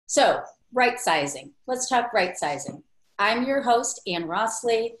So, right sizing. Let's talk right sizing. I'm your host, Anne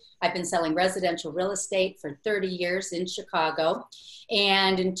Rossley. I've been selling residential real estate for 30 years in Chicago.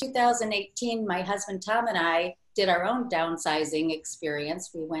 And in 2018, my husband Tom and I did our own downsizing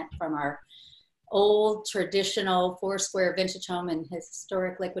experience. We went from our old traditional 4-square vintage home in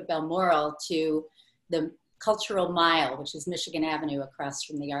historic Lakewood Balmoral to the Cultural Mile, which is Michigan Avenue across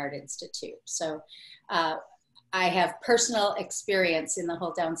from the Art Institute. So I have personal experience in the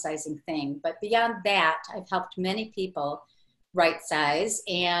whole downsizing thing, but beyond that, I've helped many people right size,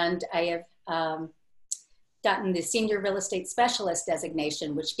 and I have gotten the Senior Real Estate Specialist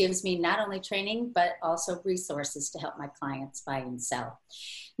designation, which gives me not only training, but also resources to help my clients buy and sell.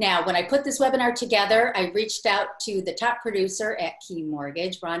 Now, when I put this webinar together, I reached out to the top producer at Key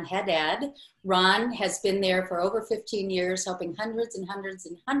Mortgage, Ron Haddad. Ron has been there for over 15 years, helping hundreds and hundreds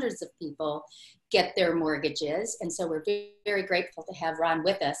and hundreds of people get their mortgages. And so we're very, very grateful to have Ron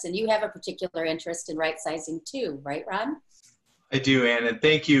with us. And you have a particular interest in right sizing too, right, Ron? I do, Ann, and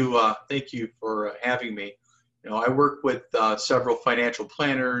thank you for having me. You know, I work with several financial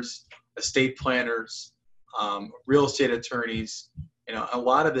planners, estate planners, real estate attorneys. You know, a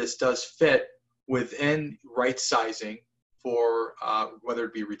lot of this does fit within right sizing for whether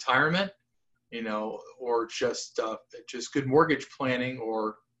it be retirement, you know, or just good mortgage planning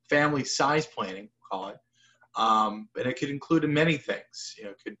or family size planning, we'll call it. And it could include many things. You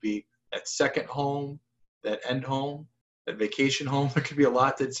know, it could be that second home, that end home, that vacation home. There could be a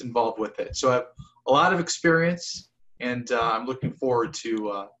lot that's involved with it. So I have a lot of experience, and I'm looking forward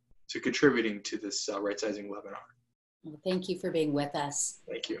to contributing to this right sizing webinar. Well, thank you for being with us.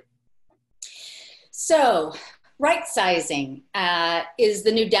 Thank you. So, right sizing is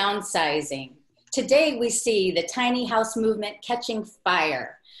the new downsizing. Today we see the tiny house movement catching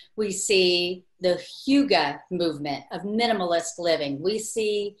fire. We see the Hygge movement of minimalist living. We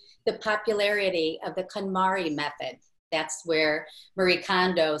see the popularity of the KonMari method. That's where Marie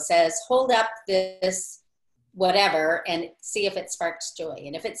Kondo says, hold up this whatever and see if it sparks joy.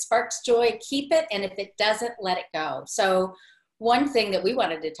 And if it sparks joy, keep it. And if it doesn't, let it go. So one thing that we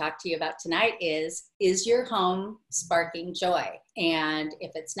wanted to talk to you about tonight is your home sparking joy? And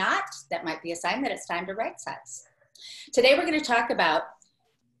if it's not, that might be a sign that it's time to right size. Today we're going to talk about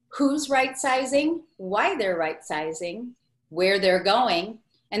who's right sizing, why they're right sizing, where they're going,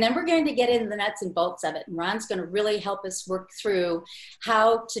 and then we're going to get into the nuts and bolts of it. And Ron's going to really help us work through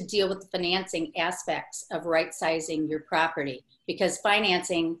how to deal with the financing aspects of right sizing your property, because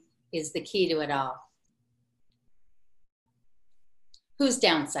financing is the key to it all. Who's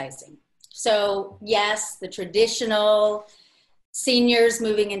downsizing? So yes, the traditional seniors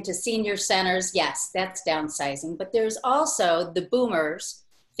moving into senior centers, yes, that's downsizing. But there's also the boomers,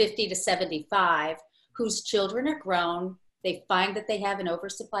 50 to 75, whose children are grown. They find that they have an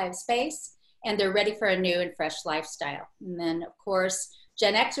oversupply of space and they're ready for a new and fresh lifestyle. And then, of course,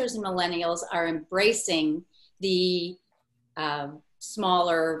 Gen Xers and millennials are embracing the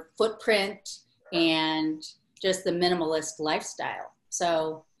smaller footprint and just the minimalist lifestyle.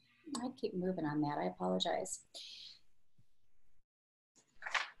 So I keep moving on that. I apologize.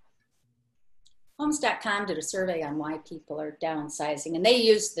 Homes.com did a survey on why people are downsizing, and they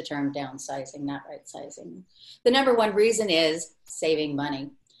used the term downsizing, not right sizing. The number one reason is saving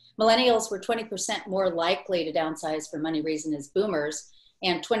money. Millennials were 20% more likely to downsize for money reason as boomers,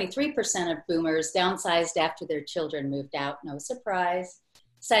 and 23% of boomers downsized after their children moved out, no surprise,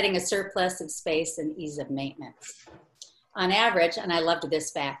 citing a surplus of space and ease of maintenance. On average, and I loved this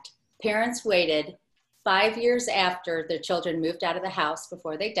fact, parents waited 5 years after their children moved out of the house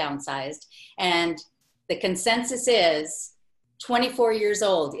before they downsized. And the consensus is 24 years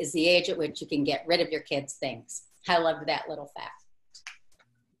old is the age at which you can get rid of your kids' things. I loved that little fact.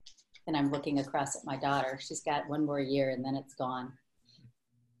 And I'm looking across at my daughter. She's got one more year and then it's gone.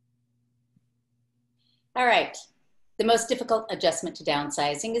 All right. The most difficult adjustment to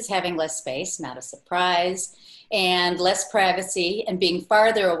downsizing is having less space, not a surprise, and less privacy and being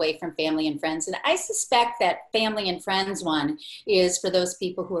farther away from family and friends. And I suspect that family and friends one is for those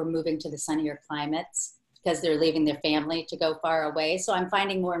people who are moving to the sunnier climates because they're leaving their family to go far away. So I'm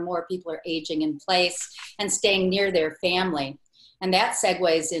finding more and more people are aging in place and staying near their family. And that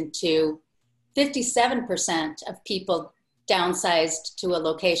segues into 57% of people downsized to a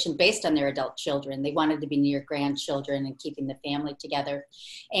location based on their adult children. They wanted to be near grandchildren and keeping the family together.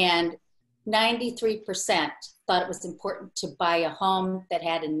 And 93% thought it was important to buy a home that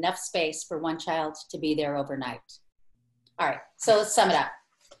had enough space for one child to be there overnight. All right, so let's sum it up.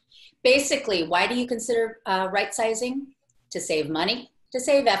 Basically, why do you consider right sizing? To save money, to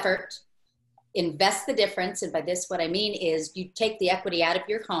save effort, invest the difference. And by this, what I mean is you take the equity out of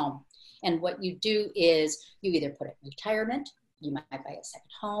your home. And what you do is you either put it in retirement, you might buy a second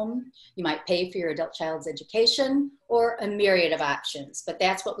home, you might pay for your adult child's education, or a myriad of options. But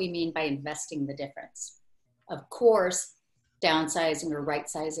that's what we mean by investing the difference. Of course, downsizing or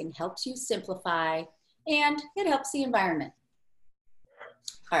right-sizing helps you simplify, and it helps the environment.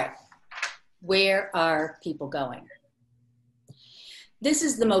 All right, where are people going? This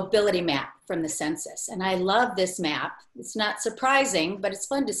is the mobility map from the census, and I love this map. It's not surprising, but it's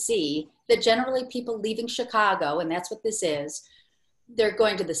fun to see that generally people leaving Chicago, and that's what this is, they're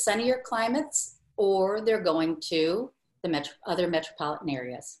going to the sunnier climates or they're going to the other metropolitan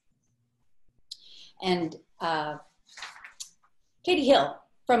areas. And Katie Hill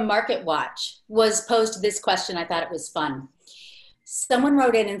from Market Watch was posed this question. I thought it was fun. Someone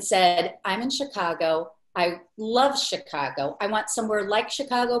wrote in and said, I'm in Chicago. I love Chicago. I want somewhere like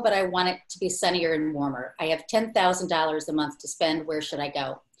Chicago, but I want it to be sunnier and warmer. I have $10,000 a month to spend. Where should I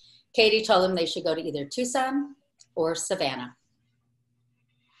go? Katie told them they should go to either Tucson or Savannah.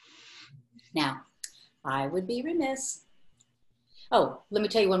 Now, I would be remiss. Oh, let me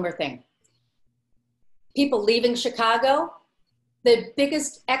tell you one more thing. People leaving Chicago, the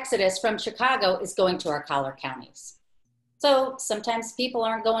biggest exodus from Chicago is going to our collar counties. So sometimes people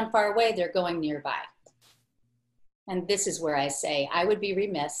aren't going far away, they're going nearby. And this is where I say, I would be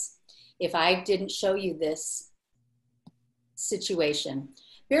remiss if I didn't show you this situation.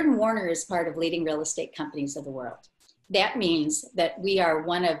 Baird Warner is part of leading real estate companies of the world. That means that we are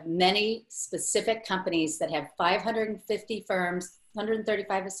one of many specific companies that have 550 firms,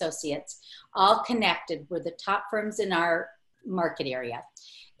 135 associates, all connected. We're the top firms in our market area.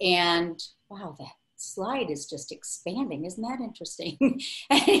 And wow, that slide is just expanding. Isn't that interesting?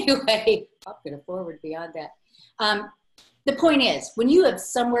 Anyway, I'm going to forward beyond that. The point is, when you have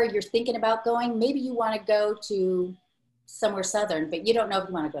somewhere you're thinking about going, maybe you want to go to somewhere southern, but you don't know if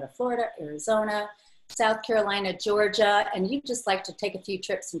you want to go to Florida, Arizona, South Carolina, Georgia, and you just like to take a few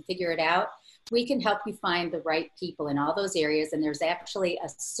trips and figure it out. We can help you find the right people in all those areas. And there's actually a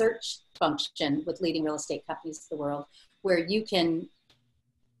search function with leading real estate companies of the world where you can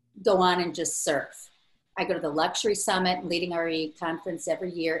go on and just surf. I go to the Luxury Summit and Leading RE conference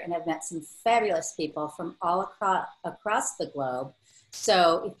every year, and I've met some fabulous people from all across the globe.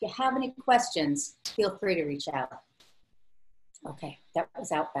 So if you have any questions, feel free to reach out. Okay, that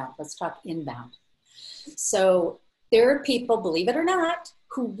was outbound. Let's talk inbound. So there are people, believe it or not,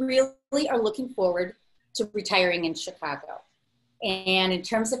 who really are looking forward to retiring in Chicago. And in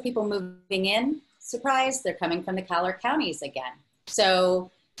terms of people moving in, surprise, they're coming from the collar counties again.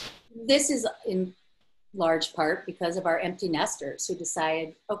 So this is in large part because of our empty nesters who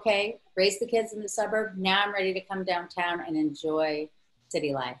decided, okay, raise the kids in the suburb. Now I'm ready to come downtown and enjoy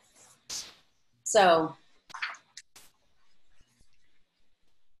city life. So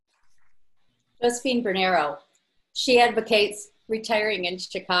Josephine Bernero, she advocates retiring in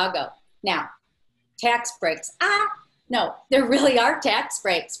Chicago. Now, tax breaks. No, there really are tax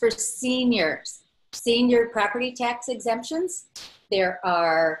breaks for seniors. Senior property tax exemptions. There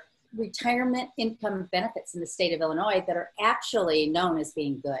are retirement income benefits in the state of Illinois that are actually known as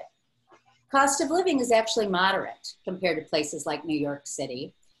being good. Cost of living is actually moderate compared to places like New York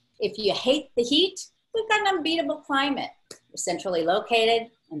City. If you hate the heat, we've got an unbeatable climate. We're centrally located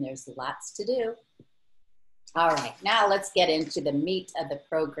and there's lots to do. All right, now let's get into the meat of the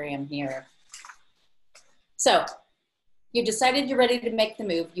program here. So you decided you're ready to make the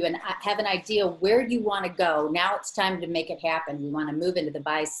move. You have an idea where you want to go. Now it's time to make it happen. We want to move into the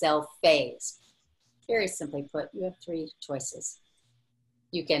buy-sell phase. Very simply put, you have three choices.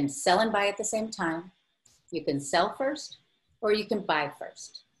 You can sell and buy at the same time. You can sell first, or you can buy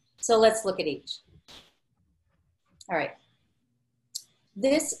first. So let's look at each. All right.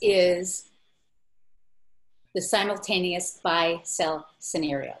 This is the simultaneous buy-sell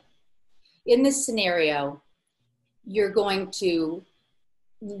scenario. In this scenario, you're going to,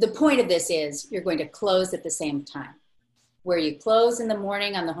 the point of this is you're going to close at the same time. Where you close in the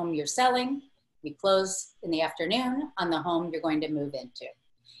morning on the home you're selling, you close in the afternoon on the home you're going to move into.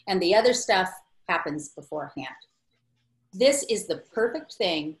 And the other stuff happens beforehand. This is the perfect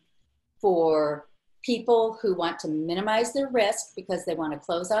thing for people who want to minimize their risk because they want to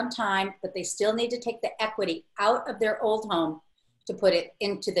close on time, but they still need to take the equity out of their old home to put it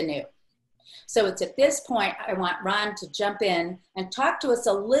into the new. So it's at this point, I want Ron to jump in and talk to us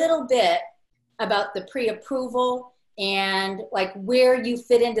a little bit about the pre-approval and like where you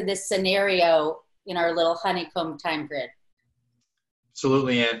fit into this scenario in our little honeycomb time grid.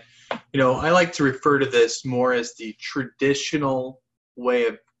 Absolutely, Anne. You know, I like to refer to this more as the traditional way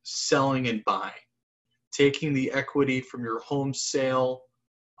of selling and buying, taking the equity from your home sale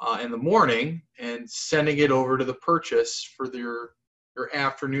in the morning and sending it over to the purchase for your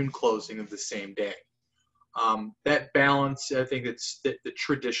afternoon closing of the same day. That balance, I think it's the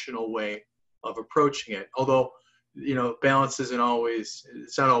traditional way of approaching it. Although, balance it's not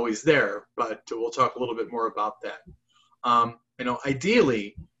always there, but we'll talk a little bit more about that.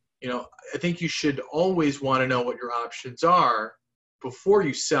 Ideally, I think you should always want to know what your options are before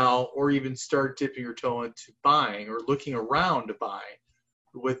you sell or even start dipping your toe into buying or looking around to buy,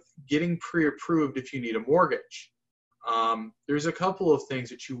 with getting pre-approved if you need a mortgage. There's a couple of things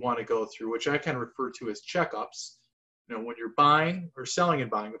that you want to go through, which I kind of refer to as checkups. When you're buying or selling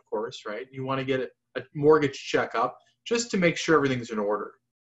and buying, of course, right? You want to get a mortgage checkup just to make sure everything's in order.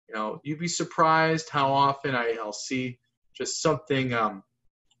 You'd be surprised how often I'll see just something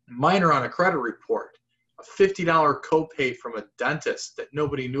minor on a credit report, a $50 copay from a dentist that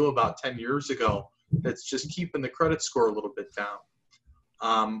nobody knew about 10 years ago, that's just keeping the credit score a little bit down.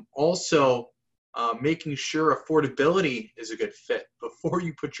 Also, making sure affordability is a good fit. Before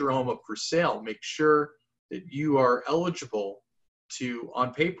you put your home up for sale, make sure that you are eligible to,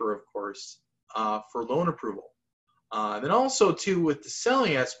 on paper, of course, for loan approval. Then also, too, with the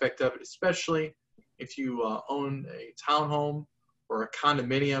selling aspect of it, especially if you own a townhome or a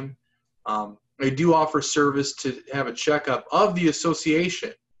condominium, they do offer service to have a checkup of the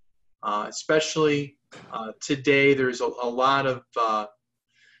association. Especially today, there's a lot of,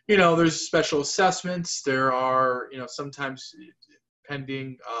 there's special assessments. There are, sometimes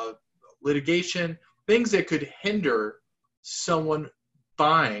pending litigation, things that could hinder someone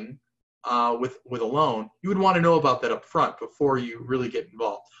buying with a loan. You would want to know about that up front before you really get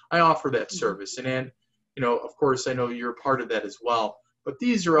involved. I offer that service, and of course, I know you're a part of that as well. But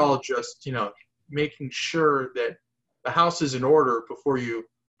these are all just, making sure that the house is in order before you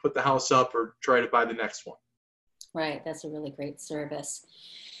put the house up or try to buy the next one. Right, that's a really great service.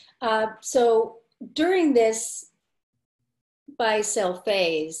 So during this buy-sell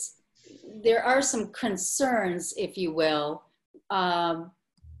phase, there are some concerns, if you will. I'm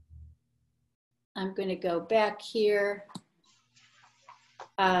going to go back here.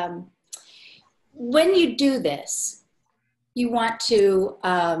 When you do this, you want to,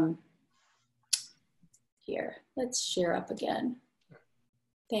 here, let's share up again.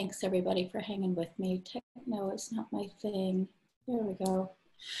 Thanks everybody for hanging with me. Techno is not my thing. There we go.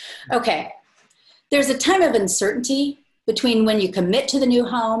 Okay, there's a time of uncertainty between when you commit to the new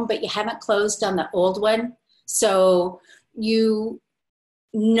home, but you haven't closed on the old one. So you're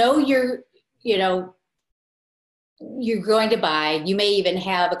going to buy. You may even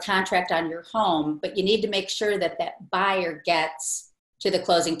have a contract on your home, but you need to make sure that that buyer gets to the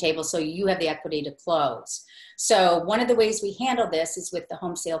closing table so you have the equity to close. So one of the ways we handle this is with the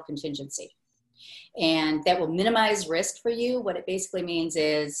home sale contingency. And that will minimize risk for you. What it basically means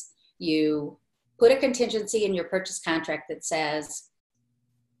is you put a contingency in your purchase contract that says,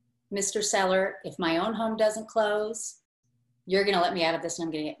 Mr. Seller, if my own home doesn't close, you're going to let me out of this and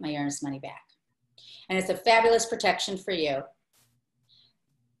I'm going to get my earnest money back. And it's a fabulous protection for you.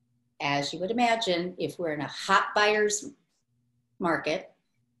 As you would imagine, if we're in a hot buyer's market,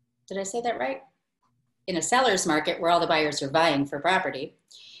 did I say that right? In a seller's market where all the buyers are vying for property,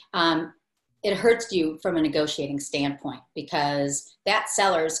 it hurts you from a negotiating standpoint because that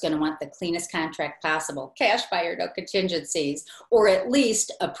seller is going to want the cleanest contract possible, cash buyer, no contingencies, or at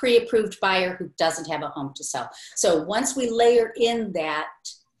least a pre-approved buyer who doesn't have a home to sell. So once we layer in that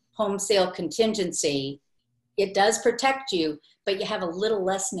home sale contingency, it does protect you, but you have a little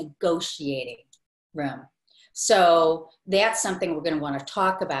less negotiating room. So that's something we're going to want to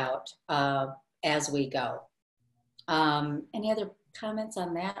talk about as we go. Any other comments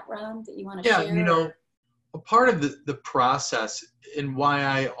on that, Ron, that you want to share? Yeah, a part of the process and why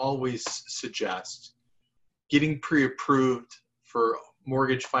I always suggest getting pre-approved for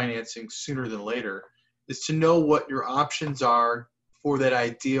mortgage financing sooner than later is to know what your options are for that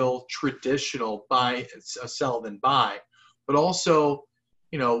ideal traditional buy, sell then buy. But also,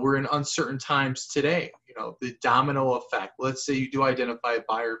 we're in uncertain times today. The domino effect. Let's say you do identify a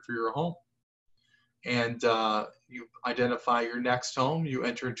buyer for your home, and you identify your next home, you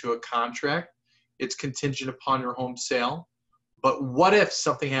enter into a contract, it's contingent upon your home sale. But what if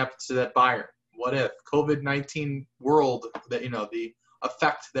something happens to that buyer? What if COVID-19 world, that the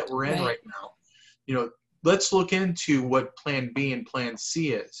effect that we're in right now, let's look into what plan B and plan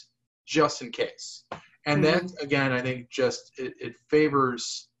C is, just in case. And that, again, I think just it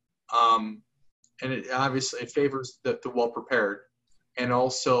favors, and it obviously favors the well-prepared, and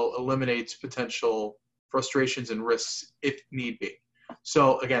also eliminates potential frustrations and risks if need be.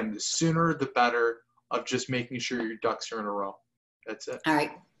 So again, the sooner the better of just making sure your ducks are in a row. That's it. All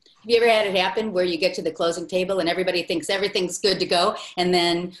right. Have you ever had it happen where you get to the closing table and everybody thinks everything's good to go, and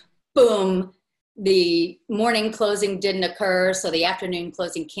then boom, the morning closing didn't occur, so the afternoon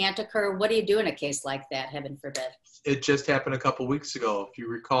closing can't occur? What do you do in a case like that, heaven forbid? It just happened a couple weeks ago. If you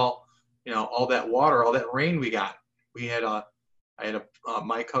recall, all that water, all that rain we got.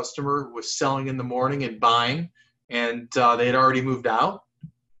 My customer was selling in the morning and buying, and they had already moved out.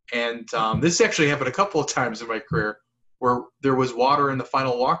 And this actually happened a couple of times in my career where there was water in the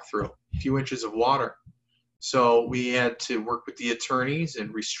final walkthrough, a few inches of water. So we had to work with the attorneys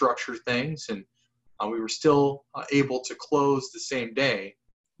and restructure things, and we were still able to close the same day,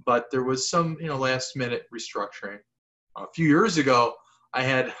 but there was some last minute restructuring. A few years ago, I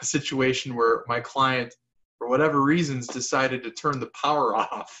had a situation where my client, for whatever reasons, decided to turn the power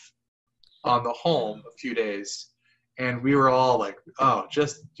off on the home a few days. And we were all like, oh,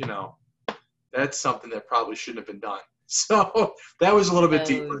 that's something that probably shouldn't have been done. So that was a little bit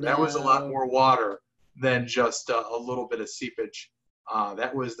deeper. No. That was a lot more water than just a little bit of seepage.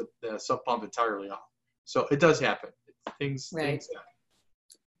 That was the sump pump entirely off. So it does happen. Things happen.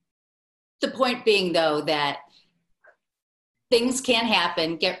 The point being, though, that things can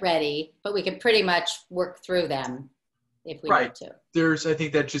happen, get ready, but we can pretty much work through them if we need to. I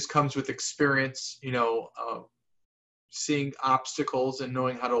think that just comes with experience, seeing obstacles and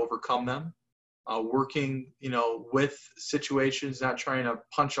knowing how to overcome them, working, with situations, not trying to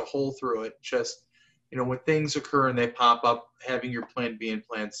punch a hole through it. Just, when things occur and they pop up, having your plan B and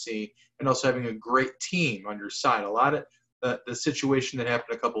plan C, and also having a great team on your side. A lot of the situation that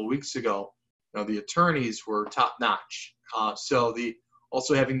happened a couple of weeks ago, the attorneys were top notch. So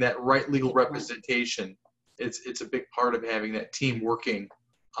also having that right legal representation, it's a big part of having that team working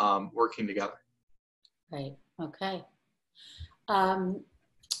together. Right. Okay.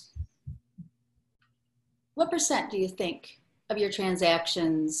 What percent do you think of your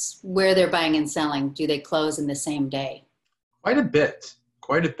transactions where they're buying and selling, do they close in the same day? Quite a bit.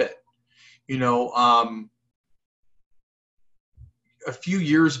 A few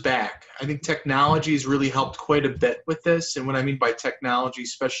years back, I think technology has really helped quite a bit with this. And what I mean by technology,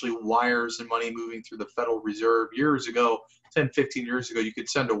 especially wires and money moving through the Federal Reserve. Years ago, 10, 15 years ago, you could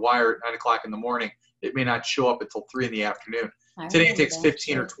send a wire at 9 o'clock in the morning. It may not show up until 3 in the afternoon. Today it takes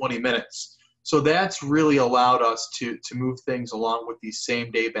 15 or 20 minutes. So that's really allowed us to move things along with these same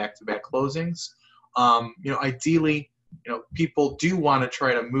day back-to-back closings. Ideally, people do want to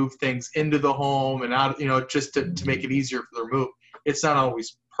try to move things into the home and out, just to make it easier for their move. It's not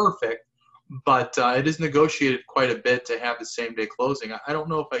always perfect, but it is negotiated quite a bit to have the same day closing. I don't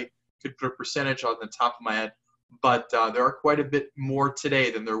know if I could put a percentage on the top of my head, but there are quite a bit more today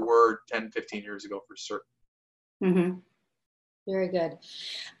than there were 10, 15 years ago for certain. Mm-hmm. Very good.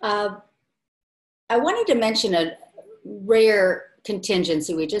 I wanted to mention a rare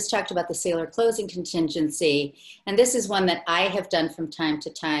contingency. We just talked about the sale or closing contingency, and this is one that I have done from time to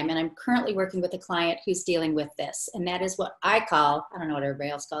time, and I'm currently working with a client who's dealing with this, and that is what I call, I don't know what everybody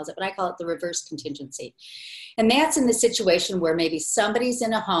else calls it, but I call it the reverse contingency. And that's in the situation where maybe somebody's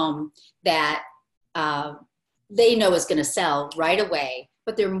in a home that they know is going to sell right away,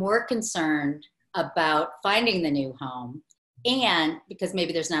 but they're more concerned about finding the new home. And because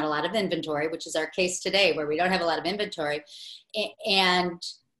maybe there's not a lot of inventory, which is our case today, where we don't have a lot of inventory, and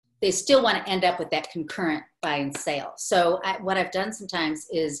they still want to end up with that concurrent buy and sale. So what I've done sometimes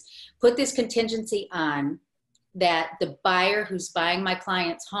is put this contingency on that the buyer who's buying my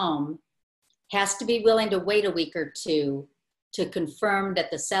client's home has to be willing to wait a week or two to confirm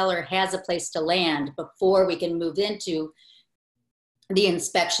that the seller has a place to land before we can move into the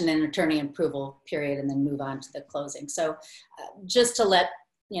inspection and attorney approval period and then move on to the closing. So just to let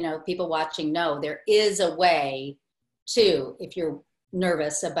people watching know, there is a way to, if you're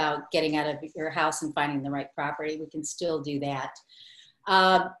nervous about getting out of your house and finding the right property, we can still do that.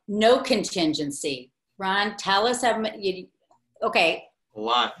 No contingency. Ron, tell us okay. A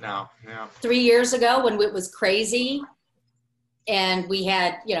lot now, yeah. 3 years ago when it was crazy and we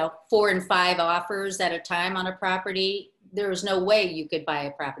had, 4 and 5 offers at a time on a property, there was no way you could buy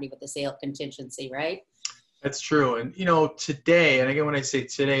a property with a sale contingency, right? That's true. And, today, and again, when I say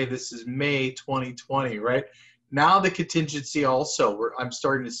today, this is May 2020, right? Now the contingency also, I'm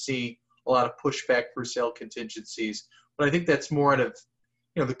starting to see a lot of pushback for sale contingencies, but I think that's more out of,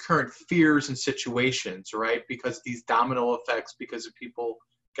 the current fears and situations, right? Because these domino effects, because of people,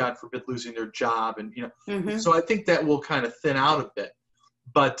 God forbid, losing their job. And, Mm-hmm. So I think that will kind of thin out a bit.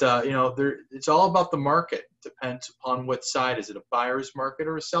 But, it's all about the market. Depends upon what side. Is it a buyer's market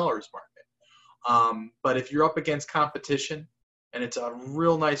or a seller's market? But if you're up against competition, and it's a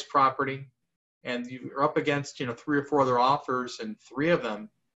real nice property, and you're up against, 3 or 4 other offers, and 3 of them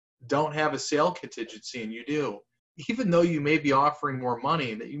don't have a sale contingency, and you do, even though you may be offering more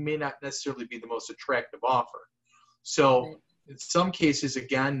money, that you may not necessarily be the most attractive offer. So in some cases,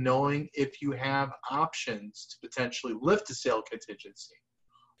 again, knowing if you have options to potentially lift a sale contingency.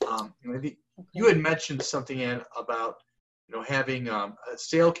 You had mentioned something, Ann, about having a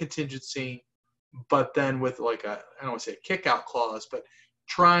sale contingency, but then with like I don't want to say a kick-out clause, but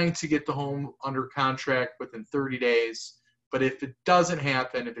trying to get the home under contract within 30 days. But if it doesn't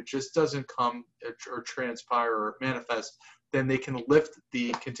happen, if it just doesn't come or transpire or manifest, then they can lift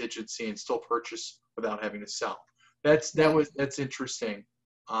the contingency and still purchase without having to sell. That's interesting.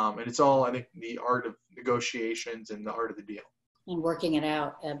 And it's all, I think, the art of negotiations and the art of the deal. And working it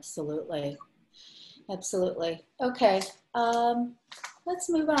out. Absolutely. Absolutely. Okay. Let's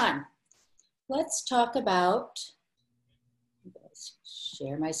move on. Let's talk about,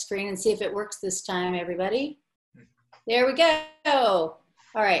 share my screen and see if it works this time, everybody. There we go. All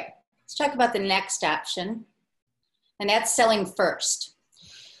right. Let's talk about the next option, and that's selling first.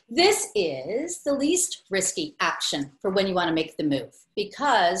 This is the least risky option for when you want to make the move,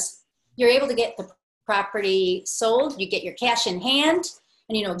 because you're able to get the property sold, you get your cash in hand,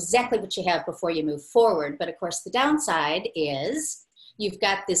 and you know exactly what you have before you move forward. But of course, the downside is you've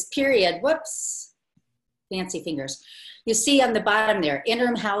got this period, whoops, fancy fingers. You see on the bottom there,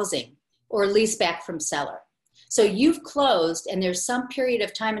 interim housing or lease back from seller. So you've closed, and there's some period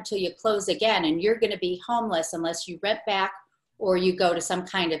of time until you close again, and you're going to be homeless unless you rent back or you go to some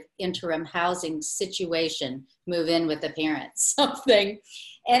kind of interim housing situation, move in with the parents, something.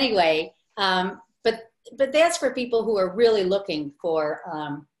 Anyway, but that's for people who are really looking for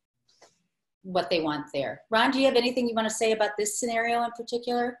what they want there. Ron, do you have anything you want to say about this scenario in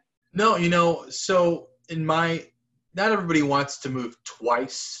particular? No, so not everybody wants to move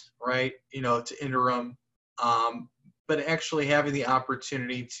twice, right? To interim, but actually having the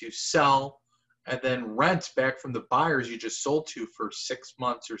opportunity to sell and then rent back from the buyers you just sold to for 6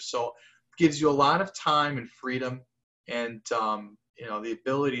 months or so gives you a lot of time and freedom, and the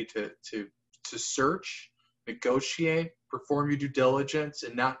ability to search, negotiate, perform your due diligence,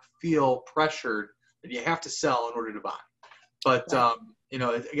 and not feel pressured that you have to sell in order to buy. But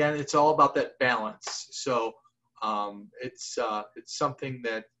again, it's all about that balance. So it's something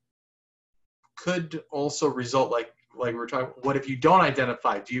that could also result, like we're talking. What if you don't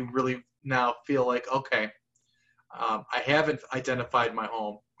identify? Do you really now feel like, okay, I haven't identified my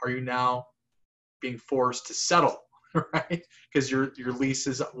home? Are you now being forced to settle, right? Because your lease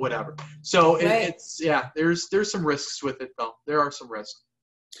is whatever. So there's some risks with it, though. There are some risks.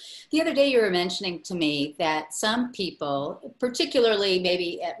 The other day you were mentioning to me that some people, particularly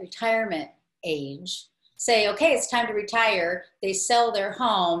maybe at retirement age, say, okay, it's time to retire. They sell their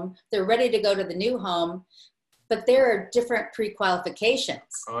home. They're ready to go to the new home. But there are different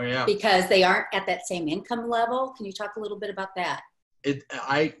pre-qualifications. Oh, yeah. Because they aren't at that same income level. Can you talk a little bit about that?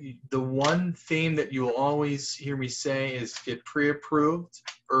 The one theme that you will always hear me say is get pre-approved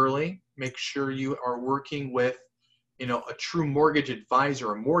early. Make sure you are working with, a true mortgage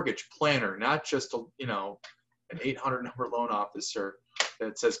advisor, a mortgage planner, not just an 800 number loan officer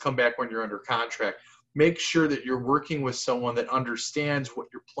that says come back when you're under contract. Make sure that you're working with someone that understands what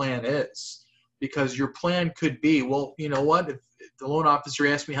your plan is. Because your plan could be, well, you know what, if the loan officer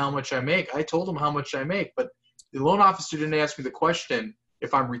asked me how much I make, I told him how much I make, but the loan officer didn't ask me the question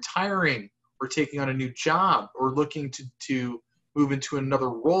if I'm retiring or taking on a new job or looking to move into another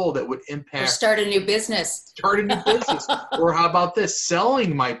role that would impact. Or start a new business. Or how about this,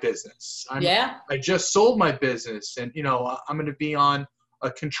 selling my business? I just sold my business, and, I'm going to be on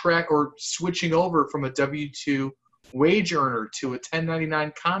a contract or switching over from a W-2 wage earner to a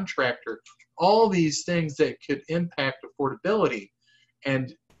 1099 contractor. All these things that could impact affordability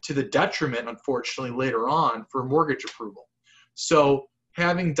and to the detriment, unfortunately, later on for mortgage approval. So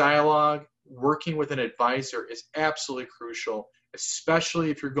having dialogue, working with an advisor is absolutely crucial, especially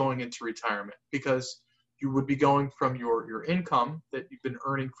if you're going into retirement, because you would be going from your income that you've been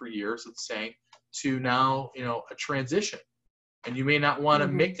earning for years, let's say, to now, a transition. And you may not want to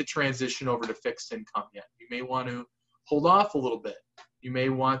make the transition over to fixed income yet. You may want to hold off a little bit. You may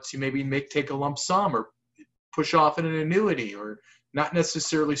want to maybe take a lump sum or push off in an annuity, or not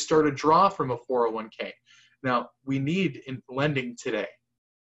necessarily start a draw from a 401k. Now, we need in lending today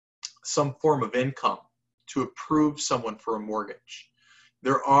some form of income to approve someone for a mortgage.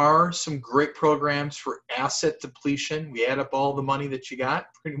 There are some great programs for asset depletion. We add up all the money that you got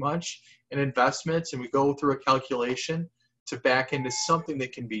pretty much in investments, and we go through a calculation to back into something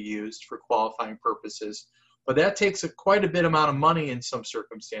that can be used for qualifying purposes. But that takes quite a bit amount of money in some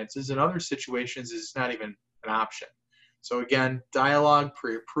circumstances. In other situations, it's not even an option. So again, dialogue,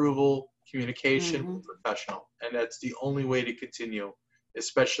 pre-approval, communication, professional. And that's the only way to continue,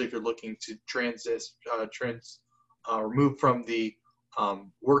 especially if you're looking to move from the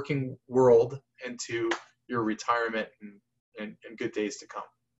working world into your retirement and good days to come.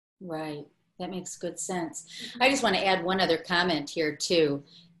 Right. That makes good sense. I just want to add one other comment here too.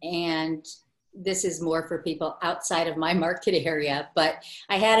 And this is more for people outside of my market area, but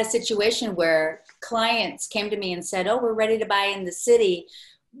I had a situation where clients came to me and said, oh, we're ready to buy in the city.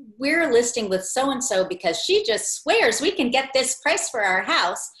 We're listing with so-and-so because she just swears we can get this price for our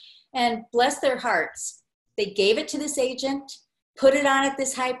house. And bless their hearts, they gave it to this agent, put it on at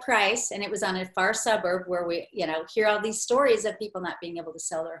this high price, and it was on a far suburb where we, hear all these stories of people not being able to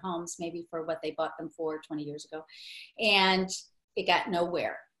sell their homes, maybe for what they bought them for 20 years ago. And it got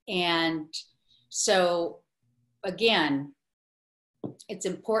nowhere. And so again, it's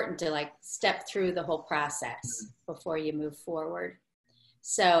important to step through the whole process before you move forward.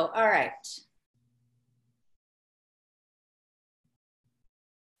 So, all right.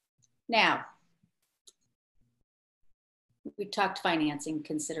 Now, we talked financing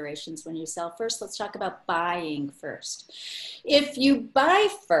considerations when you sell first. Let's talk about buying first. If you buy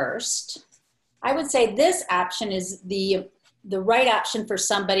first, I would say this option is the right option for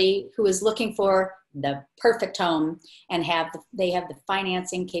somebody who is looking for the perfect home and they have the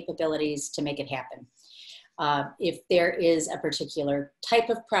financing capabilities to make it happen. If there is a particular type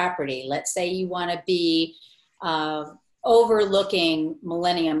of property, let's say you want to be overlooking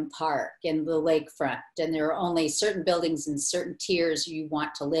Millennium Park in the lakefront, and there are only certain buildings and certain tiers you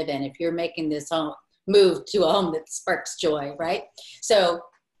want to live in if you're making this move to a home that sparks joy, right? So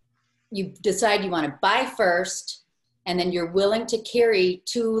you decide you want to buy first, and then you're willing to carry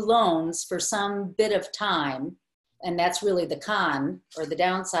 2 loans for some bit of time, and that's really the con or the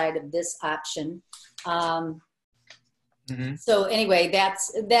downside of this option. So anyway,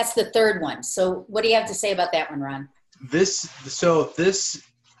 that's the third one. So what do you have to say about that one, Ron? This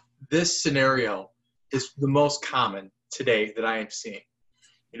scenario is the most common today that I am seeing.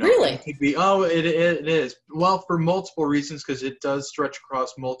 Really? It could be, it is. Well, for multiple reasons, because it does stretch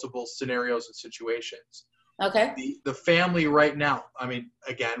across multiple scenarios and situations. Okay. The family right now,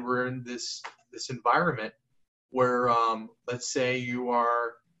 again, we're in this environment where, let's say you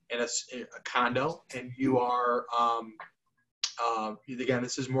are in a condo and you are, again,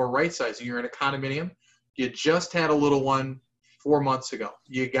 this is more right-sizing. You're in a condominium. You just had a little one 4 months ago.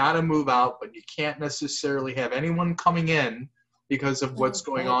 You got to move out, but you can't necessarily have anyone coming in because of what's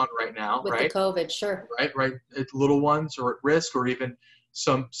going on right now, with right? The COVID, sure. Right. Little ones are at risk, or even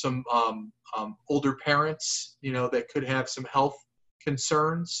some older parents, that could have some health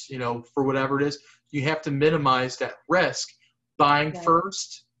concerns, for whatever it is. You have to minimize that risk, buying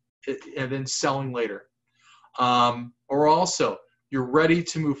first and then selling later. Or also, you're ready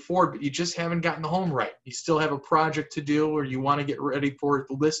to move forward, but you just haven't gotten the home right. You still have a project to do, or you want to get ready for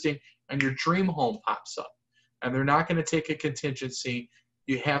the listing, and your dream home pops up. And they're not going to take a contingency.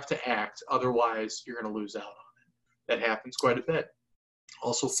 You have to act, otherwise you're going to lose out on it. That happens quite a bit.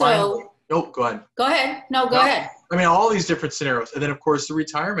 Also, finally, go ahead. Go ahead. No, go ahead. All these different scenarios, and then of course the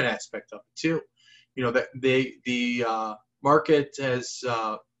retirement aspect of it too. That the market has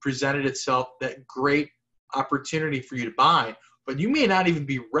presented itself that great opportunity for you to buy, but you may not even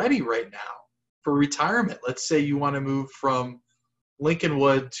be ready right now for retirement. Let's say you want to move from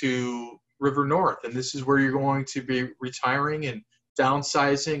Lincolnwood to River North, and this is where you're going to be retiring and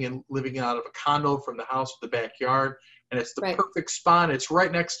downsizing and living out of a condo from the house with the backyard, and it's the perfect spot. It's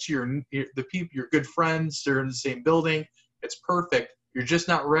right next to your good friends. They're in the same building. It's perfect. You're just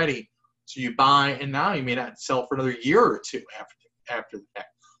not ready, so you buy, and now you may not sell for another year or two after the fact.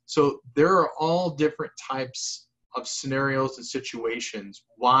 So there are all different types of scenarios and situations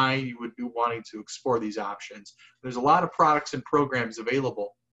why you would be wanting to explore these options. There's a lot of products and programs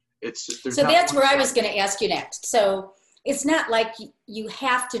available. It's just that's where I was going to ask you next. So it's not like you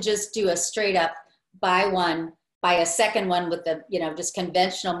have to just do a straight up buy a second one with the just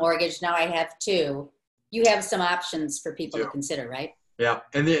conventional mortgage. Now I have 2. You have some options for people to consider, right? Yeah,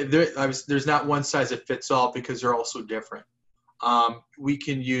 and there's not one size that fits all because they're all so different. We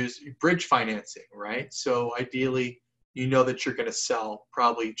can use bridge financing, right? So ideally, that you're going to sell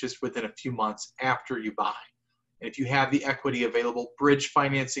probably just within a few months after you buy. And if you have the equity available, bridge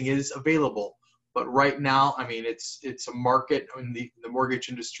financing is available. But right now, it's a market in the mortgage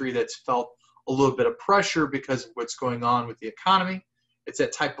industry that's felt a little bit of pressure because of what's going on with the economy. It's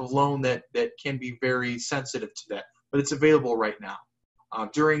that type of loan that can be very sensitive to that. But it's available right now.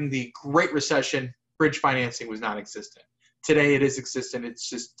 During the Great Recession, bridge financing was non-existent. Today it is existent. It's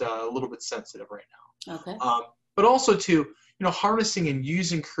just a little bit sensitive right now. Okay. But also to, harnessing and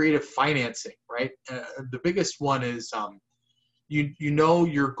using creative financing, right? The biggest one is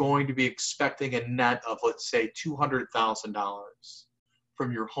you're going to be expecting a net of, let's say, $200,000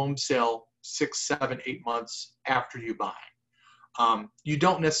 from your home sale 6, 7, 8 months after you buy. You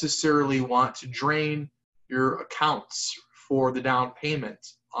don't necessarily want to drain your accounts for the down payment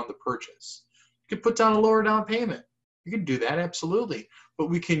on the purchase. You could put down a lower down payment. You can do that, absolutely. But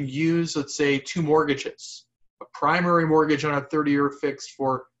we can use, let's say, 2 mortgages. A primary mortgage on a 30-year fixed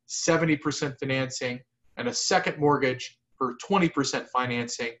for 70% financing, and a second mortgage for 20%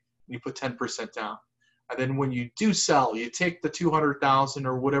 financing, and you put 10% down. And then when you do sell, you take the $200,000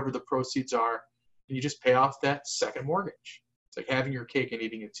 or whatever the proceeds are, and you just pay off that second mortgage. It's like having your cake and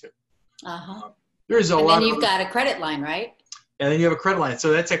eating it too. There's a lot. And then you've got a credit line, right? And then you have a credit line.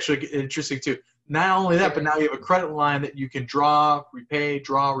 So that's actually interesting too. Not only that, but now you have a credit line that you can draw, repay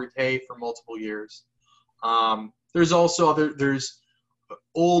for multiple years. There's also there's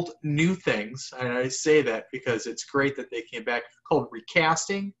old new things, and I say that because it's great that they came back, called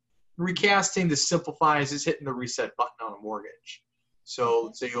recasting. Recasting, to simplify, is just hitting the reset button on a mortgage. So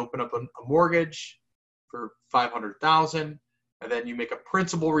let's say you open up a mortgage for $500,000, and then you make a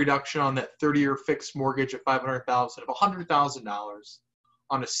principal reduction on that 30-year fixed mortgage of $500,000 of $100,000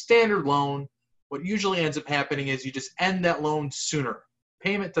 on a standard loan. What usually ends up happening is you just end that loan sooner.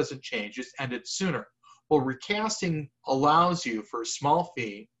 Payment doesn't change, just end it sooner. Well, recasting allows you, for a small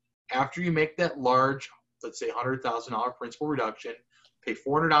fee, after you make that large, let's say $100,000 principal reduction, pay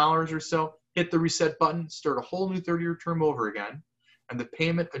 $400 or so, hit the reset button, start a whole new 30-year term over again, and the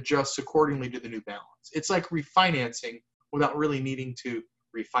payment adjusts accordingly to the new balance. It's like refinancing without really needing to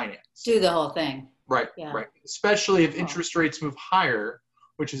refinance. Do the whole thing. Right, Yeah. Right. Especially if interest rates move higher,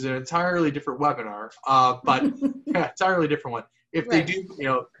 which is an entirely different webinar, but entirely different one. If they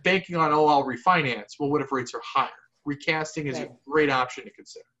do, banking on, I'll refinance, well, what if rates are higher? Recasting is a great option to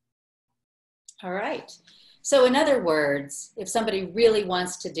consider. All right. So in other words, if somebody really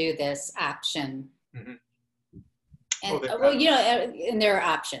wants to do this option, and and there are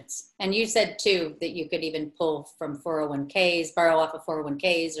options. And you said too that you could even pull from 401ks, borrow off of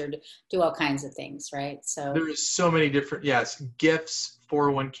 401ks, or do all kinds of things, right? So there's so many different, gifts,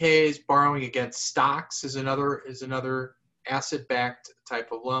 401ks, borrowing against stocks is another asset-backed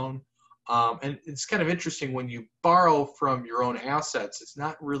type of loan. And it's kind of interesting, when you borrow from your own assets, it's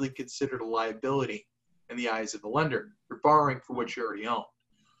not really considered a liability in the eyes of the lender. You're borrowing for what you already own.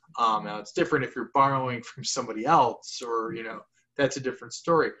 Now it's different if you're borrowing from somebody else, or, that's a different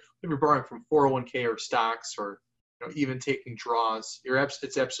story. If you're borrowing from 401k or stocks, or, even taking draws,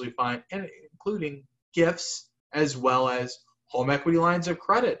 it's absolutely fine, and including gifts as well as home equity lines of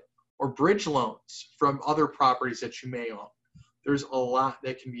credit or bridge loans from other properties that you may own. There's a lot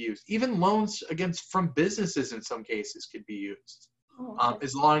that can be used. Even loans from businesses in some cases could be used,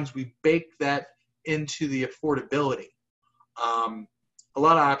 as long as we bake that into the affordability. A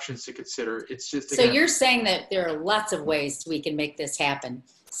lot of options to consider. It's just, so you're saying that there are lots of ways we can make this happen.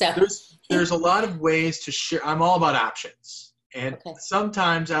 So there's a lot of ways to share. I'm all about options, and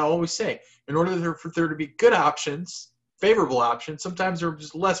sometimes I always say, in order for there to be good options, favorable options, sometimes there are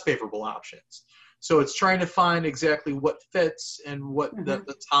just less favorable options. So it's trying to find exactly what fits and what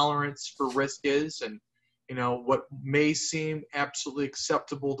the tolerance for risk is, and what may seem absolutely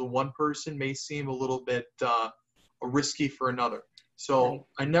acceptable to one person may seem a little bit risky for another. So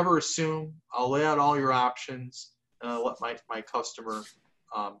I never assume. I'll lay out all your options, and I'll let my customer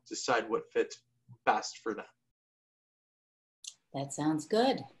decide what fits best for them. That sounds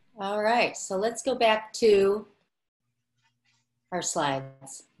good. All right, so let's go back to our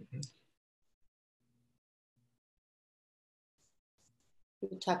slides.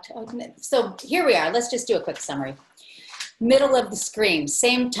 So here we are. Let's just do a quick summary. Middle of the screen,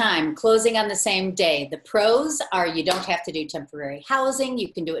 same time, closing on the same day. The pros are you don't have to do temporary housing.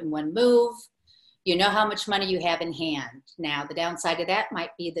 You can do it in one move. You know how much money you have in hand. Now, the downside of that might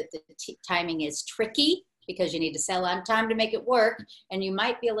be that the timing is tricky, because you need to sell on time to make it work, and you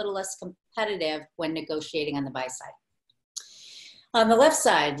might be a little less competitive when negotiating on the buy side. On the left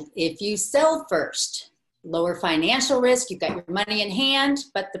side, if you sell first, lower financial risk, you've got your money in hand,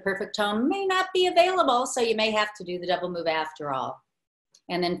 but the perfect home may not be available, so you may have to do the double move after all.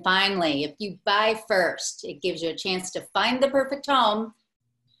 And then finally, if you buy first, it gives you a chance to find the perfect home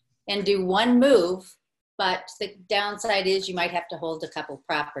and do one move, but the downside is you might have to hold a couple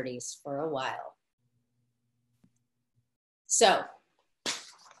properties for a while. So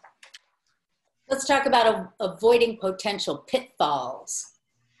let's talk about avoiding potential pitfalls.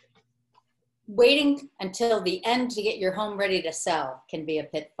 waiting until the end to get your home ready to sell can be a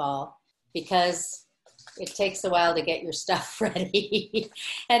pitfall, because it takes a while to get your stuff ready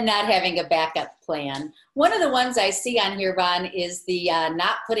and not having a backup plan. One of the ones I see on here, Ron, is the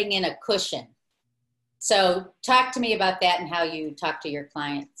not putting in a cushion. So talk to me about that and how you talk to your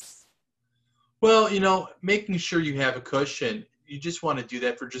clients. Well, making sure you have a cushion, you just want to do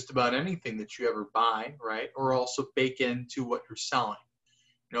that for just about anything that you ever buy, right? Or also bake into what you're selling.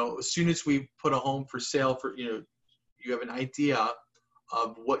 As soon as we put a home for sale you have an idea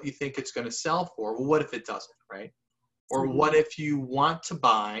of what you think it's going to sell for. Well, what if it doesn't, right? Or what if you want to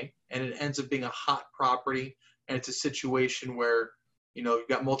buy and it ends up being a hot property and it's a situation where, you've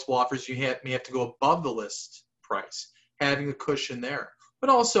got multiple offers, you may have to go above the list price, having a cushion there. But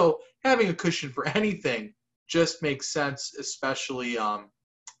also having a cushion for anything just makes sense, especially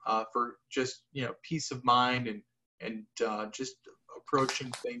for just, peace of mind and just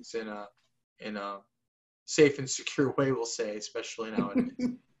approaching things in a safe and secure way, we'll say, especially nowadays.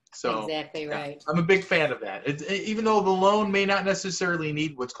 So exactly right. Yeah, I'm a big fan of that. Even though the loan may not necessarily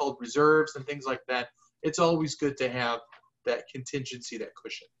need what's called reserves and things like that, it's always good to have that contingency, that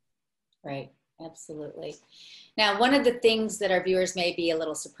cushion. Right. Absolutely. Now, one of the things that our viewers may be a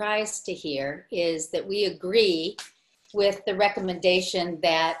little surprised to hear is that we agree with the recommendation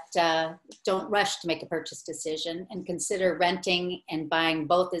that don't rush to make a purchase decision and consider renting and buying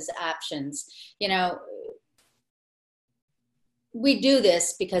both as options. We do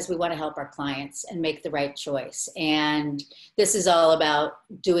this because we want to help our clients and make the right choice. And this is all about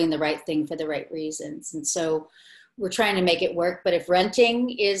doing the right thing for the right reasons. And so we're trying to make it work. But if renting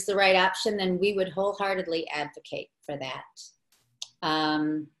is the right option, then we would wholeheartedly advocate for that.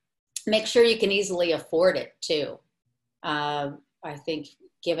 Make sure you can easily afford it too. I think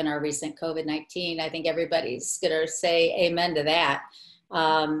given our recent COVID-19, I think everybody's going to say amen to that.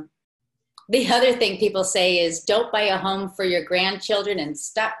 The other thing people say is don't buy a home for your grandchildren and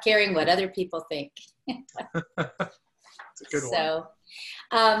stop caring what other people think. That's a good one. So,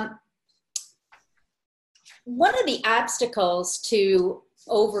 one of the obstacles to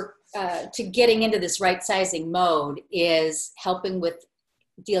getting into this right-sizing mode is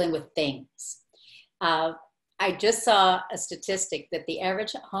dealing with things. I just saw a statistic that the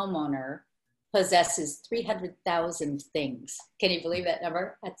average homeowner possesses 300,000 things. Can you believe that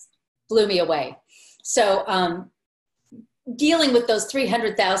number? That's blew me away. So dealing with those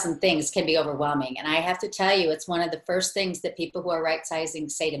 300,000 things can be overwhelming. And I have to tell you, it's one of the first things that people who are right-sizing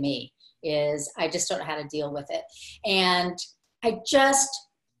say to me is, I just don't know how to deal with it. And I just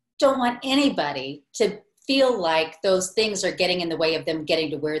don't want anybody to feel like those things are getting in the way of them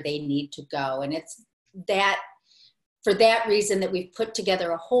getting to where they need to go. And it's for that reason that we've put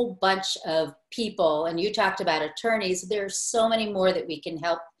together a whole bunch of people, and you talked about attorneys. There's so many more that we can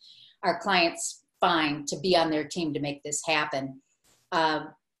help our clients find to be on their team to make this happen.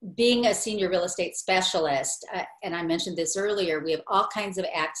 Being a senior real estate specialist, and I mentioned this earlier, we have all kinds of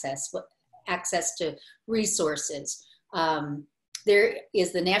access to resources. There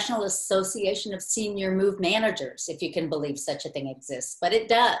is the National Association of Senior Move Managers, if you can believe such a thing exists, but it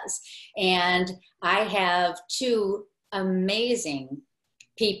does. And I have two amazing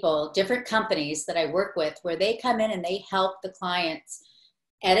people, different companies that I work with, where they come in and they help the clients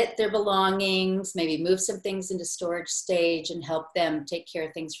edit their belongings, maybe move some things into storage stage and help them take care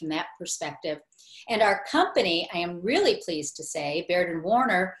of things from that perspective. And our company, I am really pleased to say, Baird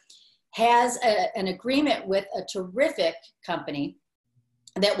Warner, has an agreement with a terrific company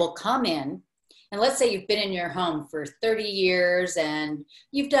that will come in. And let's say you've been in your home for 30 years and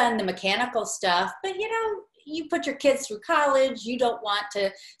you've done the mechanical stuff, but you put your kids through college, you don't want to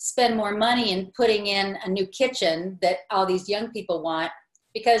spend more money in putting in a new kitchen that all these young people want,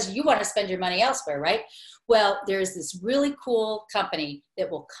 because you want to spend your money elsewhere, right? Well, there's this really cool company that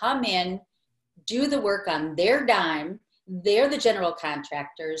will come in, do the work on their dime. They're the general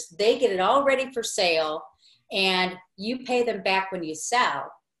contractors. They get it all ready for sale, and you pay them back when you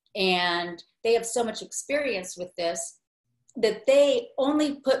sell. And they have so much experience with this that they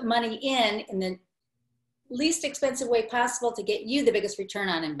only put money in the least expensive way possible to get you the biggest return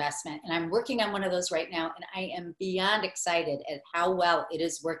on investment. And I'm working on one of those right now, and I am beyond excited at how well it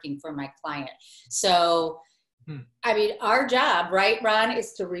is working for my client. So, I mean, our job, right, Ron,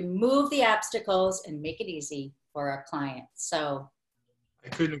 is to remove the obstacles and make it easy for our clients. So I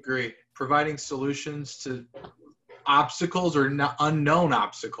couldn't agree. Providing solutions to obstacles or unknown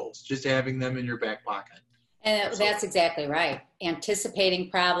obstacles, just having them in your back pocket. And that's exactly right. Anticipating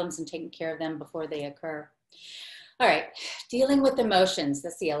problems and taking care of them before they occur. All right, dealing with emotions,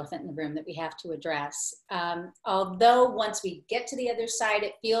 that's the elephant in the room that we have to address. Although once we get to the other side,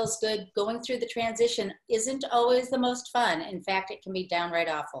 it feels good, going through the transition isn't always the most fun. In fact, it can be downright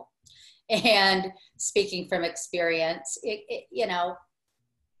awful. And speaking from experience, you know,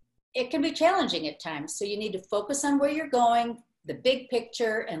 it can be challenging at times. So you need to focus on where you're going, the big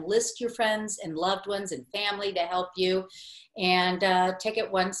picture, and list your friends and loved ones and family to help you, and take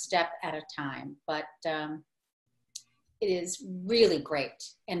it one step at a time. But it is really great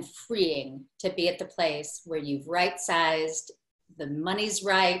and freeing to be at the place where you've right-sized, the money's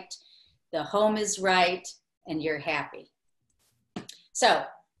right, the home is right, and you're happy. So,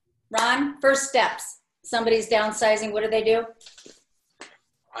 Ron, first steps. Somebody's downsizing, what do they do?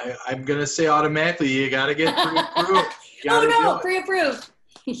 I'm going to say automatically, you got to get pre-approved. Oh no, pre-approved.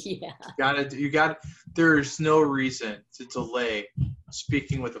 Yeah. There's no reason to delay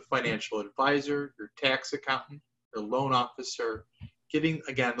speaking with a financial advisor, your tax accountant, your loan officer, getting,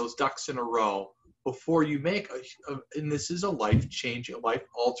 again, those ducks in a row before you make and this is a life-changing,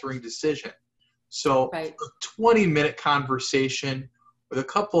 life-altering decision. So right. A 20-minute conversation with a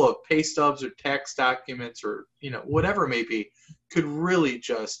couple of pay stubs or tax documents or, you know, whatever it may be, could really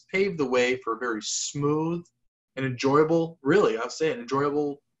just pave the way for a very smooth and enjoyable, really, I'll say an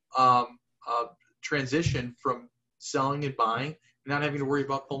enjoyable transition from selling and buying and not having to worry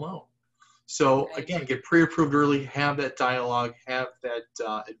about the loan. So right. Again, get pre-approved early, have that dialogue, have that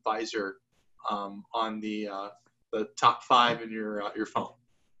advisor on the top 5 in your phone.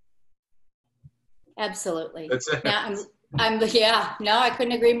 Absolutely. That's it. Now yeah, no, I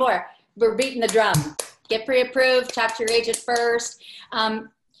couldn't agree more. We're beating the drum. Get pre-approved, talk to your agent first.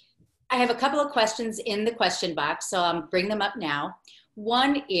 I have a couple of questions in the question box, so I'll bring them up now.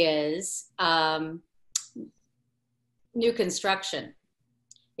 One is new construction.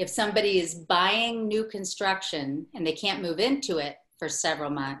 If somebody is buying new construction and they can't move into it for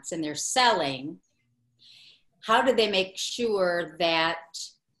several months and they're selling, how do they make sure that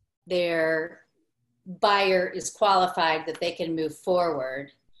their buyer is qualified, that they can move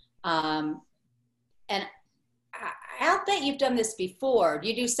forward? And I'll bet you've done this before. Do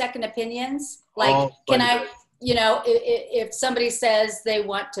you do second opinions? Like, if somebody says they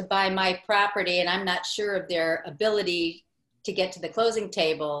want to buy my property and I'm not sure of their ability to get to the closing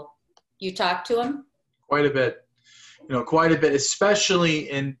table, you talk to them? Quite a bit, especially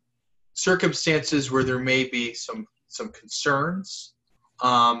in circumstances where there may be some concerns.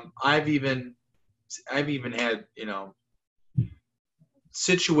 I've even had,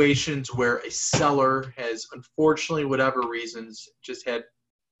 situations where a seller has, unfortunately, whatever reasons, just had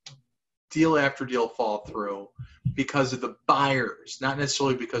deal after deal fall through because of the buyers, not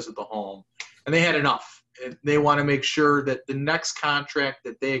necessarily because of the home. And they had enough. And they want to make sure that the next contract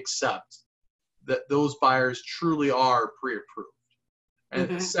that they accept, that those buyers truly are pre-approved. And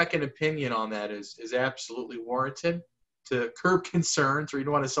a second opinion on that is absolutely warranted to curb concerns, or you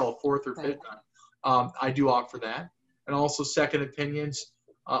don't want to sell a fourth or fifth time. I do offer that. And also second opinions.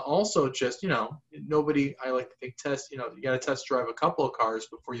 Also just, nobody, I like to think, you got to test drive a couple of cars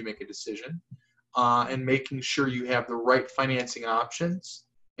before you make a decision. And making sure you have the right financing options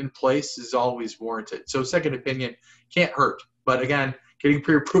in place is always warranted. So second opinion can't hurt. But again, getting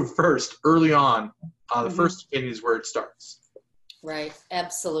pre-approved first, early on, the first opinion is where it starts. Right,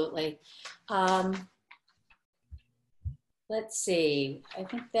 absolutely. Let's see. I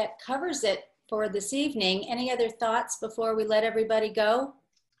think that covers it for this evening. Any other thoughts before we let everybody go?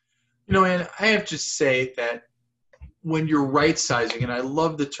 And I have to say that when you're right-sizing, and I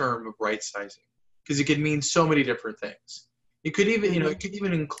love the term of right-sizing because it can mean so many different things. It could even, it could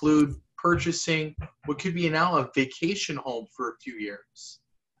even include purchasing what could be now a vacation home for a few years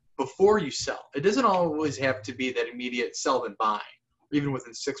before you sell. It doesn't always have to be that immediate sell and buy, even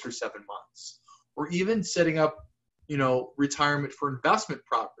within 6 or 7 months, or even setting up, retirement for investment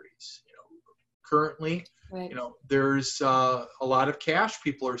properties. Currently, there's a lot of cash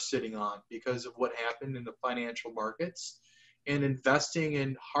people are sitting on because of what happened in the financial markets, and investing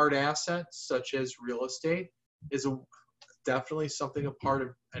in hard assets such as real estate is definitely something a part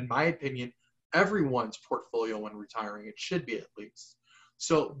of, in my opinion, everyone's portfolio when retiring. It should be, at least.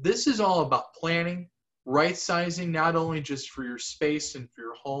 So this is all about planning, right-sizing, not only just for your space and for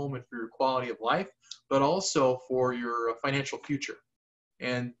your home and for your quality of life, but also for your financial future.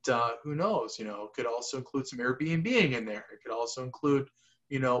 And who knows, it could also include some Airbnb-ing in there. It could also include,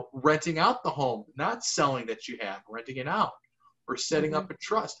 renting out the home, not selling that you have, renting it out, or setting up a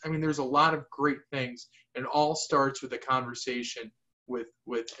trust. I mean, there's a lot of great things, and it all starts with a conversation with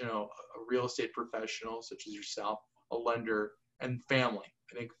a real estate professional such as yourself, a lender, and family.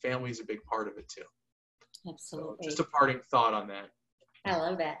 I think family is a big part of it too. Absolutely. So just a parting thought on that. I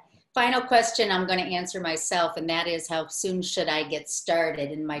love that. Final question I'm going to answer myself, and that is, how soon should I get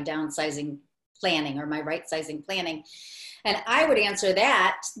started in my downsizing planning or my right sizing planning? And I would answer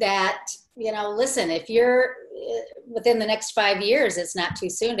that, listen, if you're within the next 5 years, it's not too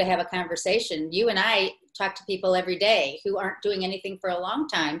soon to have a conversation. You and I talk to people every day who aren't doing anything for a long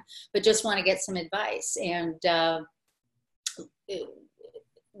time, but just want to get some advice. And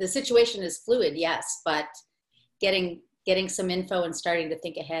the situation is fluid, yes, but getting some info and starting to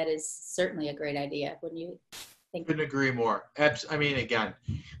think ahead is certainly a great idea. Wouldn't you think? Couldn't agree more. I mean, again,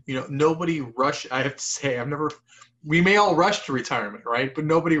 nobody I have to say, we may all rush to retirement, right? But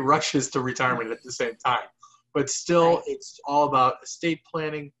nobody rushes to retirement at the same time. But still, right. It's all about estate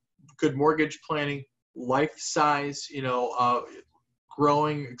planning, good mortgage planning, life size,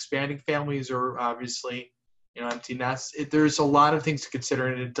 growing, expanding families, or obviously, empty nests. There's a lot of things to consider,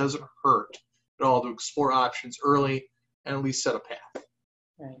 and it doesn't hurt at all to explore options early and at least set a path.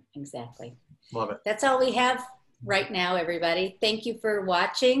 Right, exactly. Love it. That's all we have right now, everybody. Thank you for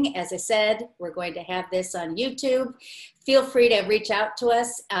watching. As I said, we're going to have this on YouTube. Feel free to reach out to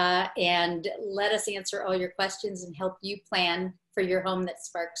us and let us answer all your questions and help you plan for your home that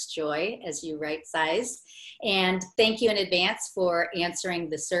sparks joy as you right size. And thank you in advance for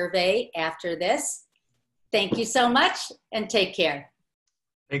answering the survey after this. Thank you so much, and take care.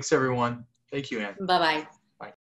 Thanks, everyone. Thank you, Anne. Bye-bye.